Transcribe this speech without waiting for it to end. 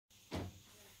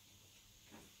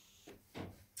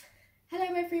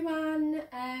everyone,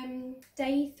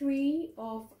 day 3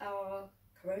 of our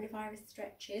coronavirus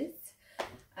stretches.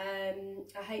 I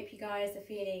hope you guys are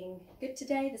feeling good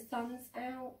today. The sun's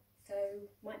out, so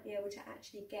might be able to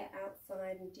actually get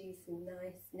outside and do some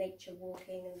nice nature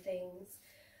walking and things.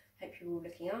 Hope you're all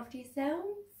looking after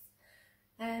yourselves.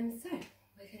 So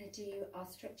we're going to do our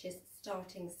stretches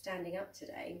starting standing up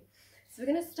today. So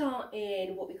we're going to start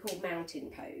in what we call mountain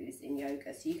pose in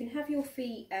yoga. So you can have your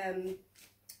feet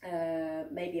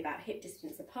maybe about hip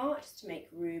distance apart, just to make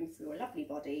room for your lovely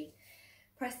body.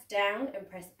 Press down and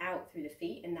press out through the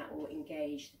feet, and that will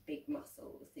engage the big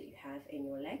muscles that you have in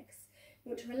your legs.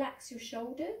 You want to relax your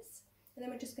shoulders, and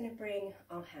then we're just going to bring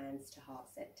our hands to heart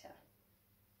center.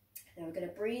 Now we're going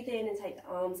to breathe in and take the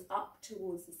arms up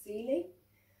towards the ceiling,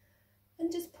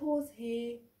 and just pause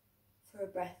here for a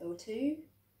breath or two.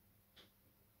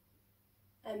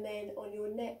 And then on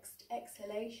your next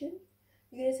exhalation,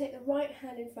 you're going to take the right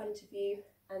hand in front of you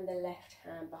and the left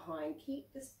hand behind.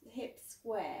 Keep the hips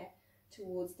square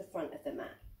towards the front of the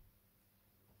mat.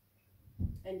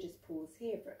 And just pause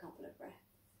here for a couple of breaths.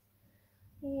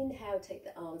 Inhale, take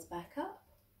the arms back up.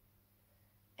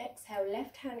 Exhale,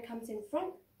 left hand comes in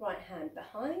front, right hand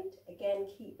behind. Again,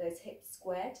 keep those hips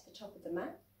square to the top of the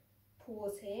mat.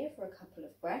 Pause here for a couple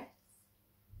of breaths.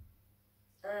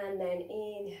 And then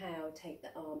inhale, take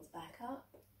the arms back up.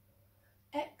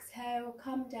 Exhale,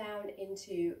 come down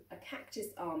into a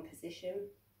cactus arm position.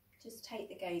 Just take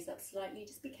the gaze up slightly.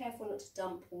 Just be careful not to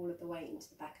dump all of the weight into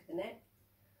the back of the neck.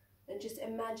 And just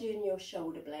imagine your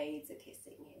shoulder blades are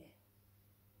kissing here.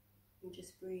 And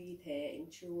just breathe here.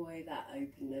 Enjoy that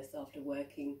openness after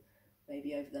working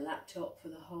maybe over the laptop for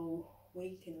the whole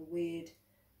week in a weird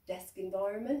desk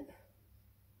environment.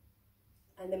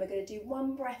 And then we're going to do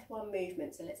one breath, one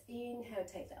movement. So let's inhale,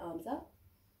 take the arms up.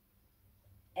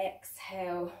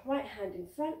 Exhale, right hand in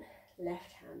front,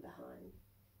 left hand behind.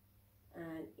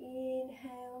 And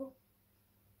inhale.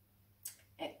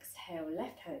 Exhale,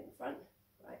 left hand in front,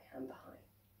 right hand behind.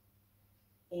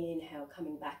 Inhale,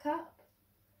 coming back up.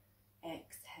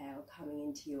 Exhale, coming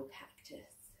into your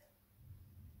cactus.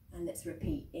 And let's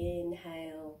repeat.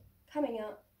 Inhale, coming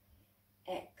up.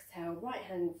 Exhale, right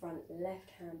hand in front, left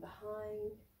hand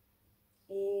behind.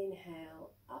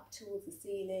 Inhale, up towards the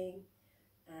ceiling.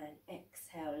 And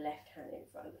exhale, left hand in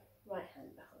front, right hand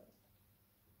behind.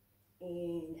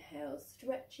 Inhale,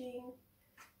 stretching.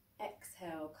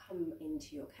 Exhale, come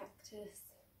into your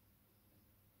cactus.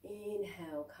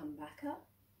 Inhale, come back up.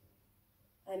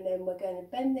 And then we're going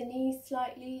to bend the knees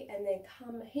slightly and then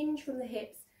come hinge from the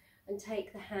hips and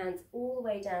take the hands all the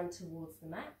way down towards the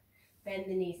mat. Bend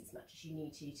the knees as much as you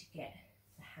need to get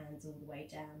the hands all the way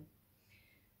down.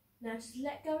 Now just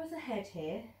let go of the head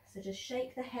here. So just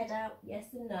shake the head out,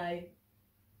 yes and no.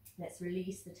 Let's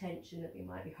release the tension that we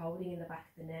might be holding in the back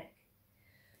of the neck.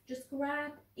 Just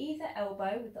grab either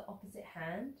elbow with the opposite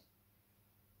hand.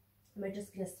 And we're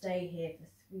just going to stay here for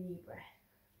 3 breaths.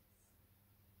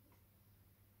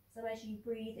 So as you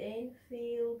breathe in,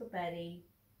 feel the belly,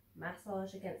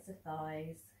 massage against the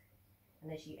thighs.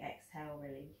 And as you exhale,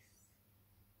 release.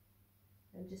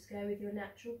 And just go with your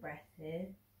natural breath here.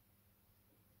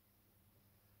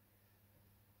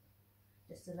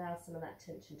 Just allow some of that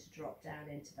tension to drop down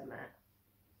into the mat.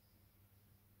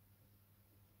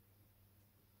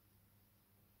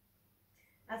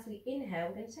 As we inhale,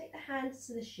 we're going to take the hands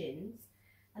to the shins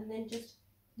and then just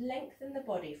lengthen the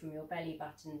body from your belly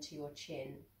button to your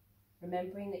chin,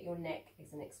 remembering that your neck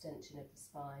is an extension of the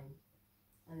spine.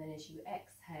 And then as you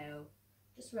exhale,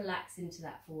 just relax into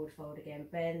that forward fold again.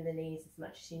 Bend the knees as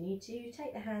much as you need to.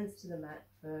 Take the hands to the mat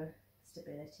for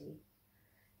stability.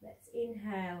 Let's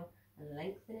inhale and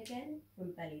lengthen again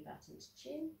from belly button to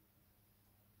chin.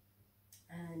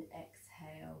 And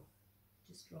exhale,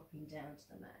 just dropping down to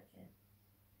the mat again.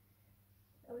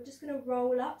 And we're just going to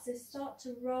roll up. So start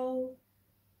to roll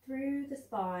through the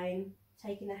spine,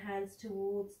 taking the hands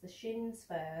towards the shins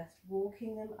first,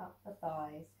 walking them up the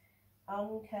thighs.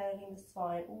 Uncurling the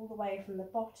spine all the way from the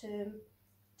bottom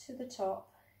to the top.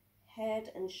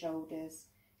 Head and shoulders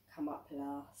come up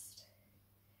last.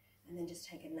 And then just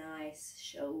take a nice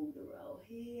shoulder roll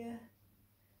here.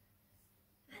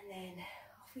 And then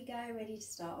off we go, ready to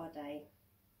start our day.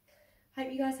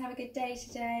 Hope you guys have a good day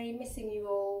today. Missing you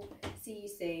all. See you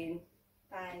soon.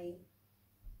 Bye.